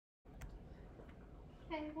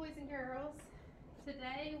Hey boys and girls,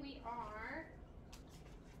 today we are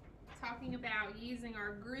talking about using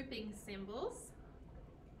our grouping symbols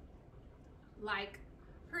like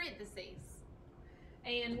parentheses,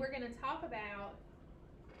 and we're going to talk about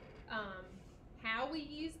how we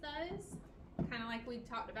use those, kind of like we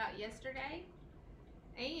talked about yesterday,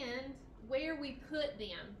 and where we put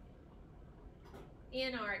them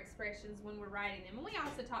in our expressions when we're writing them. And we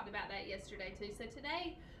also talked about that yesterday too. So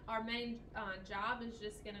today our main job is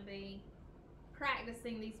just going to be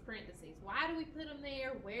practicing these parentheses. Why do we put them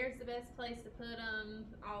there? Where's the best place to put them?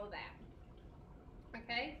 All of that.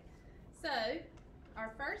 Okay, so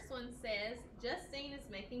our first one says Justine is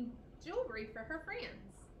making jewelry for her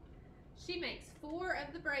friends. She makes 4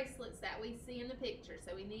 of the bracelets that we see in the picture,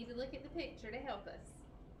 so we need to look at the picture to help us.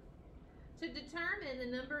 To determine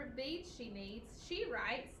the number of beads she needs, she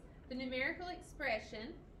writes the numerical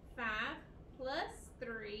expression 5 plus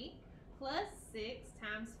 3 plus 6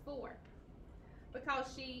 times 4,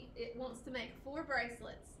 because she wants to make 4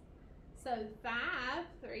 bracelets. So 5,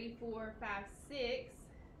 3, 4, 5, 6.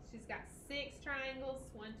 She's got 6 triangles,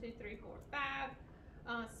 1, 2, 3, 4,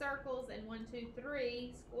 5 circles, and 1, 2,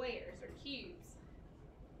 3 squares or cubes.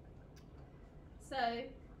 So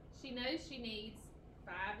she knows she needs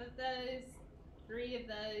 5 of those, 3 of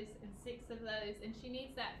those, and 6 of those, and she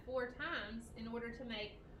needs that 4 times in order to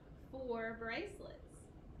make 4 bracelets.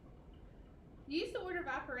 Use the order of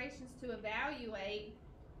operations to evaluate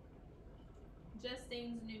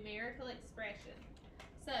Justine's numerical expression.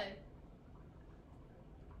 So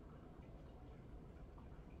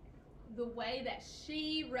the way that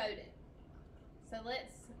she wrote it. So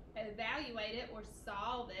let's evaluate it or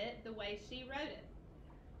solve it the way she wrote it.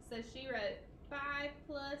 So she wrote 5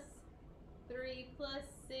 plus 3 plus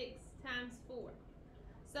 6 times 4.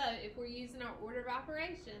 So if we're using our order of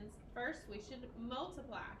operations, first we should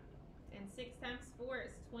multiply. And 6 times 4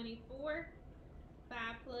 is 24. 5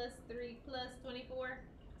 plus 3 plus 24.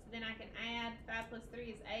 So then I can add 5 plus 3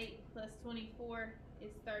 is 8 plus 24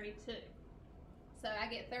 is 32. So I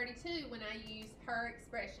get 32 when I use her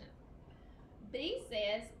expression. B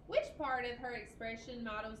says, which part of her expression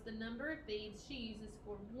models the number of beads she uses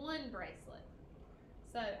for 1 bracelet?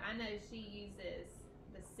 So I know she uses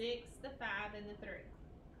the 6, the 5, and the 3.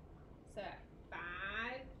 So 5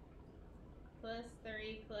 plus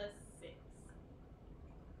 3 plus 6.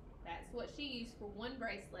 That's what she used for 1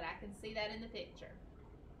 bracelet. I can see that in the picture.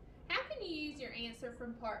 How can you use your answer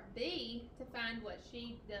from part B to find what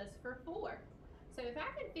she does for 4? So if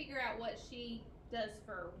I can figure out what she does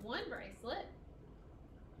for 1 bracelet,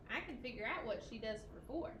 I can figure out what she does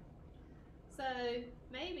for 4. So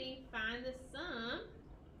maybe find the sum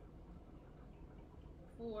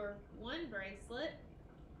for 1 bracelet.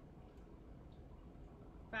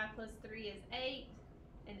 5 plus 3 is 8,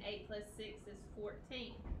 and 8 plus 6 is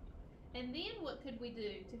 14. And then what could we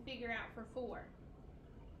do to figure out for 4?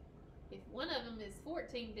 If one of them is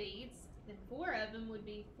 14 beads, then 4 of them would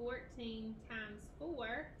be 14 times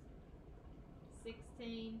 4,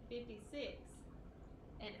 16, 56.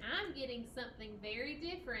 And I'm getting something very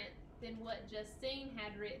different than what Justine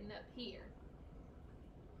had written up here.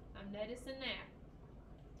 I'm noticing that.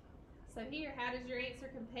 So here, how does your answer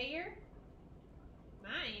compare?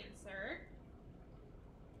 My answer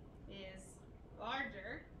is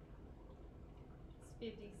larger.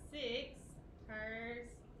 It's 56. Hers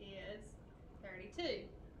is 32.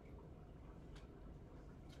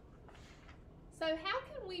 So how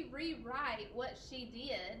can we rewrite what she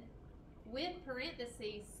did with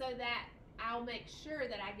parentheses so that I'll make sure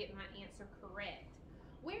that I get my answer correct?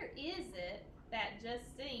 Where is it that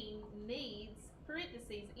Justine needs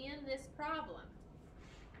parentheses in this problem?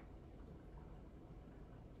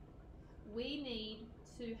 We need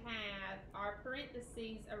to have our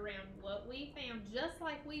parentheses around what we found, just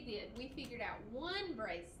like we did. We figured out 1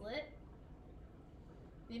 bracelet.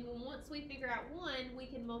 Then once we figure out 1, we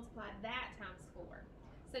can multiply that times 4.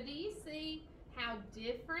 So do you see how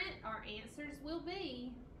different our answers will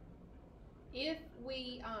be if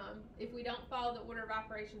we don't follow the order of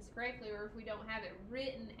operations correctly, or if we don't have it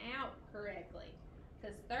written out correctly?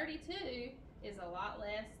 Because 32 is a lot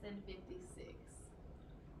less than 56.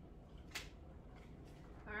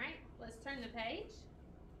 All right, let's turn the page.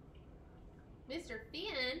 Mr.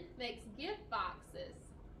 Finn makes gift boxes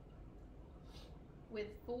with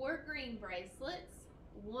 4 green bracelets,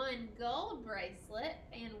 1 gold bracelet,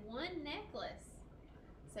 and 1 necklace.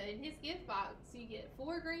 So in his gift box, you get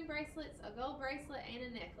 4 green bracelets, a gold bracelet, and a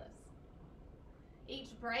necklace.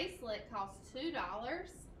 Each bracelet costs $2,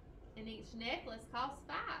 and each necklace costs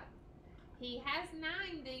 $5. He has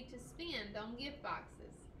 $90 to spend on gift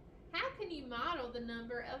boxes. how can you model the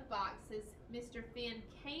number of boxes Mr. Finn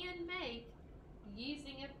can make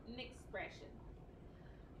using an expression?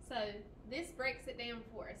 So this breaks it down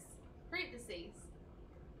for us. Parentheses.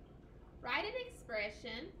 Write an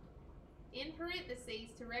expression in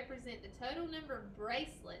parentheses to represent the total number of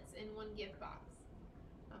bracelets in one gift box.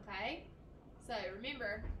 Okay? So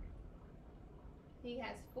remember, he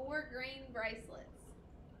has 4 green bracelets.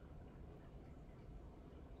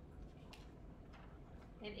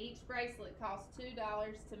 And each bracelet costs $2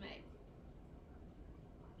 to make.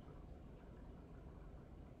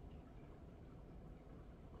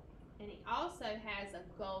 And he also has a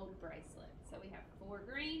gold bracelet. So we have 4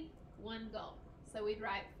 green, 1 gold. So we'd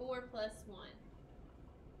write 4 plus 1.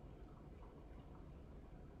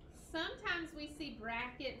 Sometimes we see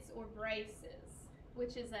brackets or braces,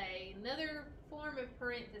 which is another form of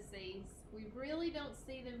parentheses. We really don't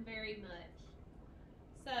see them very much.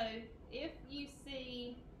 So if you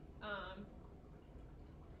see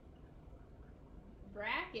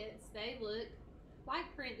brackets, they look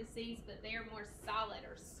like parentheses, but they're more solid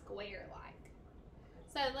or square-like.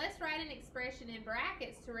 So let's write an expression in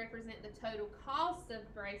brackets to represent the total cost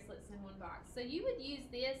of bracelets in one box. So you would use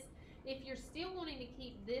this if you're still wanting to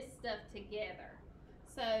keep this stuff together.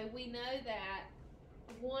 So we know that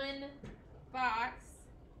one box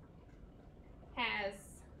has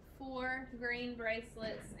 4 green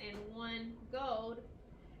bracelets and 1 gold,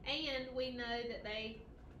 and we know that they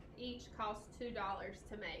each cost $2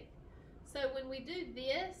 to make. So when we do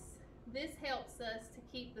this, this helps us to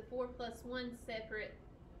keep the 4 plus 1 separate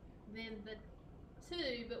than the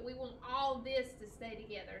 2, but we want all this to stay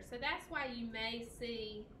together. So that's why you may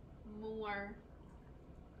see more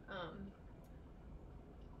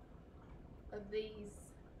of these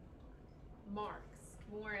marks,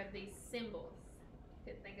 more of these symbols.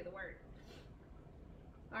 Couldn't think of the word.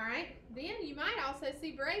 Alright, then you might also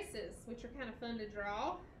see braces, which are kind of fun to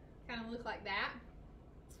draw. Kind of look like that.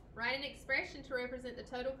 Write an expression to represent the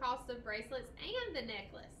total cost of bracelets and the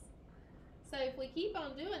necklace. So if we keep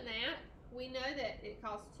on doing that, we know that it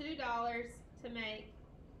costs $2 to make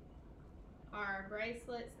our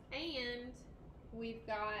bracelets, and we've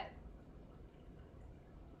got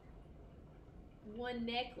 1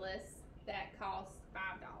 necklace that costs $5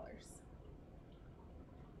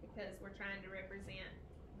 because we're trying to represent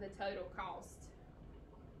the total cost.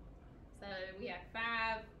 So we have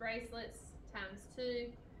 5 bracelets times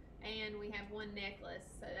 2, and we have 1 necklace,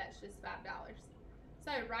 so that's just $5.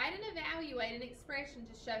 So write and evaluate an expression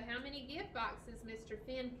to show how many gift boxes Mr.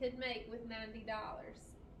 Finn could make with $90.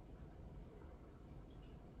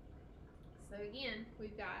 So again,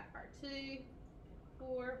 we've got our 2,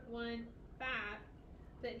 4, 1, 5.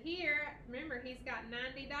 But here, remember, he's got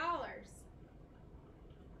 $90.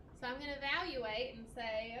 So I'm going to evaluate and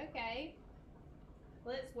say, okay,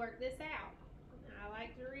 let's work this out. I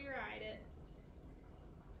like to rewrite it.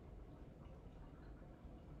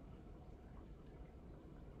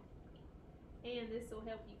 And this will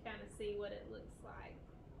help you kind of see what it looks like.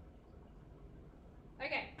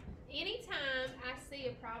 Okay, anytime I see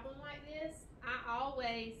a problem like this, I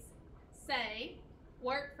always say,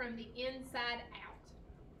 work from the inside out.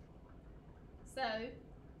 So,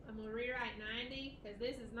 I'm going to rewrite 90 because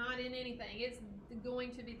this is not in anything. It's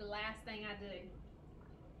going to be the last thing I do.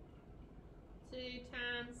 2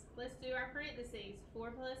 times, let's do our parentheses.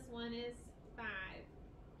 4 plus 1 is 5.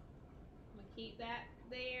 I'm going to keep that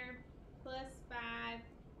there. Plus 5.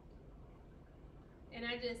 And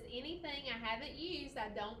I just, anything I haven't used, I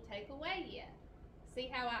don't take away yet. See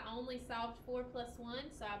how I only solved 4 plus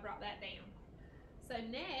 1? So I brought that down. So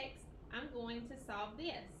next, I'm going to solve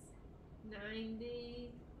this.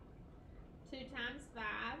 90, 2 times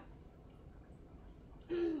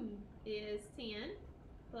 5 is 10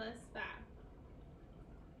 plus 5.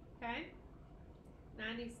 Okay?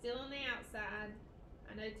 90 is still on the outside.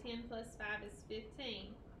 I know 10 plus 5 is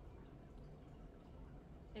 15.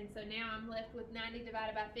 And so now I'm left with 90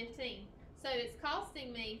 divided by 15. So it's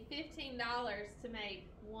costing me $15 to make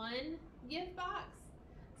 1 gift box.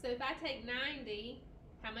 So if I take 90,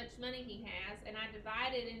 how much money he has, and I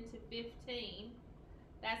divide it into 15,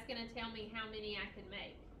 that's going to tell me how many I can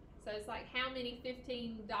make. So it's like how many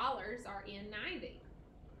 $15 are in 90.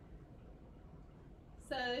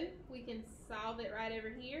 So we can solve it right over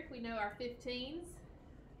here. If we know our 15s,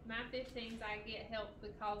 my 15s I get help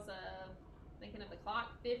because of thinking of the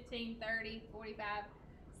clock. 15, 30, 45,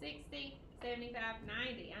 60, 75,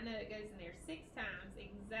 90. I know it goes in there 6 times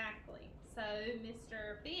exactly. So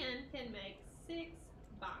Mr. Finn can make 6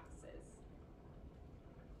 boxes.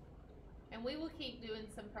 And we will keep doing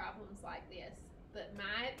some problems like this. But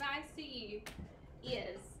my advice to you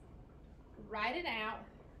is write it out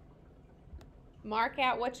Mark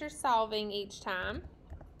out what you're solving each time,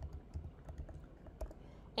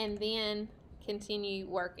 and then continue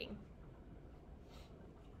working.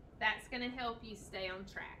 That's going to help you stay on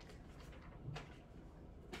track.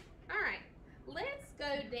 All right, let's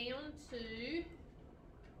go down to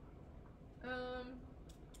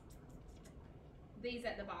these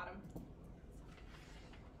at the bottom.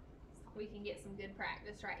 We can get some good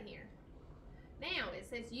practice right here. Now it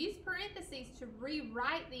says use parentheses to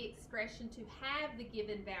rewrite the expression to have the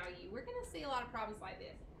given value. We're going to see a lot of problems like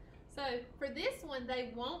this. So for this one,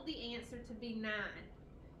 they want the answer to be 9.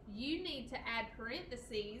 You need to add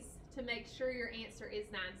parentheses to make sure your answer is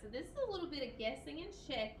 9. So this is a little bit of guessing and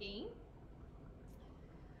checking.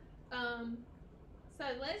 So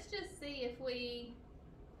let's just see if we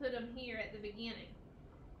put them here at the beginning,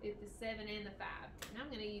 with the 7 and the 5. And I'm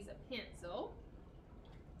going to use a pencil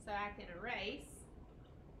so I can erase.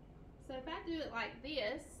 So if I do it like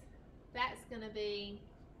this, that's going to be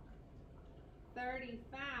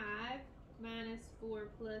 35 minus 4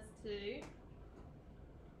 plus 2.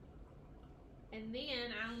 And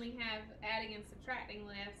then I only have adding and subtracting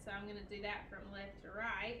left, so I'm going to do that from left to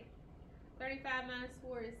right. 35 minus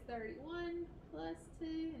 4 is 31 plus 2,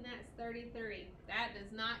 and that's 33. That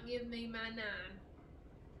does not give me my 9.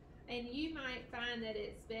 And you might find that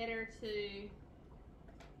it's better to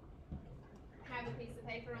have a piece of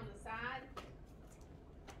paper on the side.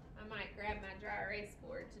 I might grab my dry erase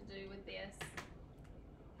board to do with this.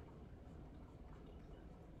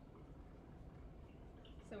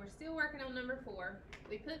 So we're still working on number 4.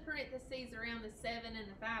 We put parentheses around the 7 and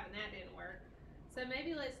the 5, and that didn't work. So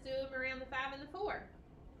maybe let's do them around the 5 and the 4.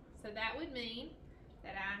 So that would mean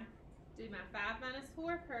that I do my 5 minus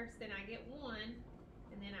 4 first, then I get 1,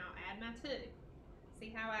 and then I'll add my 2.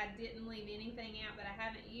 See how I didn't leave anything out that I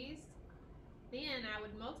haven't used? Then I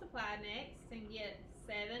would multiply next and get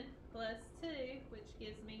 7 plus 2, which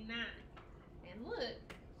gives me 9. And look,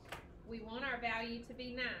 we want our value to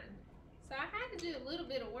be 9. So I had to do a little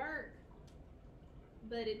bit of work,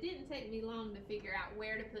 but it didn't take me long to figure out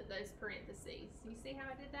where to put those parentheses. You see how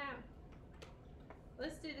I did that?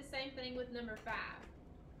 Let's do the same thing with number 5.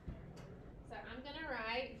 So I'm going to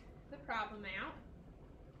write the problem out.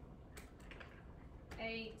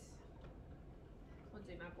 8, we'll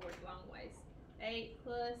do my board long ways. 8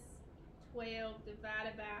 plus 12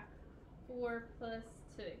 divided by 4 plus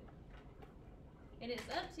 2. And it's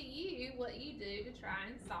up to you what you do to try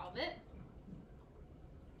and solve it.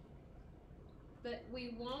 But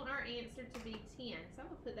we want our answer to be 10. So I'm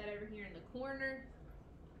going to put that over here in the corner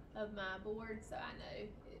of my board so I know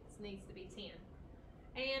it needs to be 10.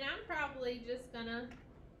 And I'm probably just going to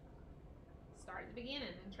start at the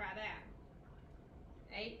beginning and try that.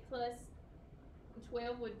 8 plus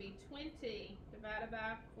 12 would be 20 divided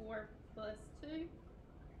by 4 plus 2.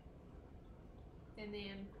 And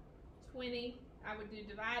then 20, I would do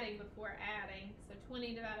dividing before adding. So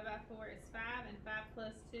 20 divided by 4 is 5, and 5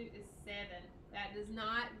 plus 2 is 7. That does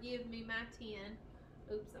not give me my 10.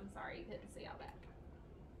 Oops, I'm sorry, you couldn't see all that.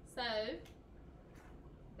 So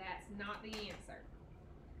that's not the answer.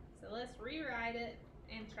 So let's rewrite it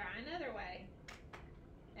and try another way.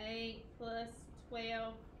 8 plus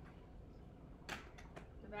 12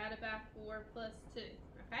 divided by 4 plus 2.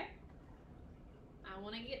 Okay? I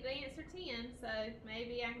want to get the answer 10, so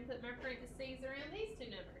maybe I can put my parentheses around these two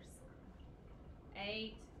numbers.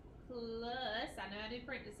 8 plus, I know I do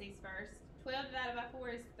parentheses first. 12 divided by 4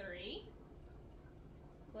 is 3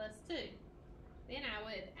 plus 2. Then I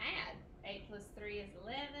would add 8 plus 3 is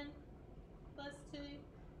 11 plus 2.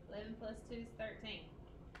 11 plus 2 is 13.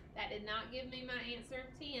 That did not give me my answer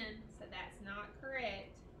of 10, so that's not correct.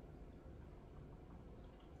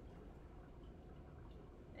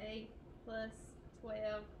 8 plus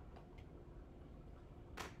 12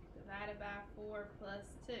 divided by 4 plus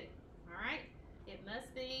 2. Alright, it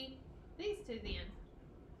must be these two then.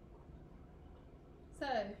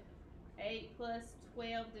 So 8 plus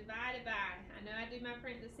 12 divided by, I know I do my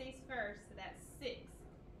parentheses first, so that's 6.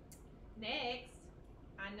 Next,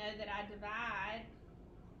 I know that I divide,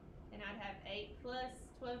 and I'd have 8 plus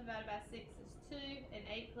 12 divided by 6 is 2, and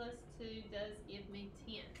 8 plus 2 does give me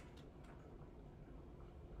 10.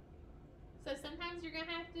 So sometimes you're going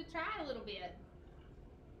to have to try a little bit.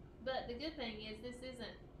 But the good thing is this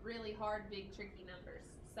isn't really hard, big, tricky numbers.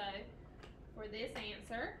 So for this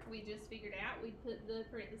answer, we just figured out we put the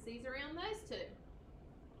parentheses around those two.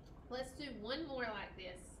 Let's do one more like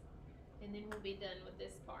this, and then we'll be done with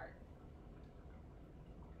this part.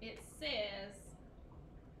 It says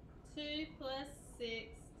 2 plus 6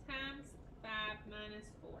 times 5 minus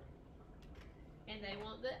 4. And they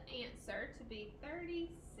want the answer to be 36.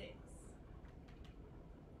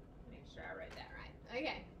 Make sure I wrote that right.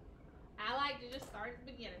 Okay. I like to just start at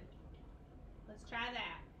the beginning. Let's try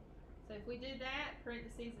that. So if we do that,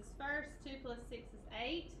 parentheses is first, 2 plus 6 is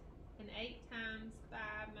 8, and 8 times 5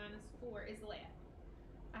 minus 4 is left.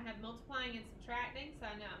 I have multiplying and subtracting, so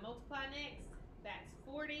I know I multiply next. That's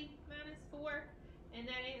 40 minus 4, and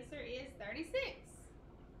that answer is 36.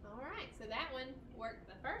 Alright, so that one worked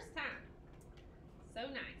the first time. So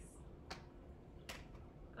nice.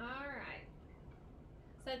 Alright.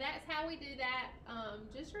 So that's how we do that.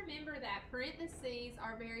 Just remember that parentheses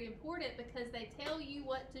are very important because they tell you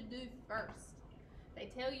what to do first.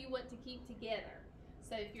 They tell you what to keep together.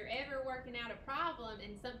 So if you're ever working out a problem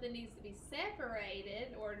and something needs to be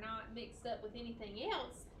separated or not mixed up with anything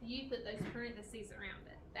else, you put those parentheses around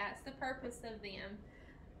it. That's the purpose of them,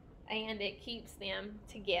 and it keeps them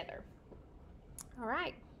together. All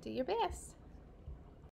right, do your best.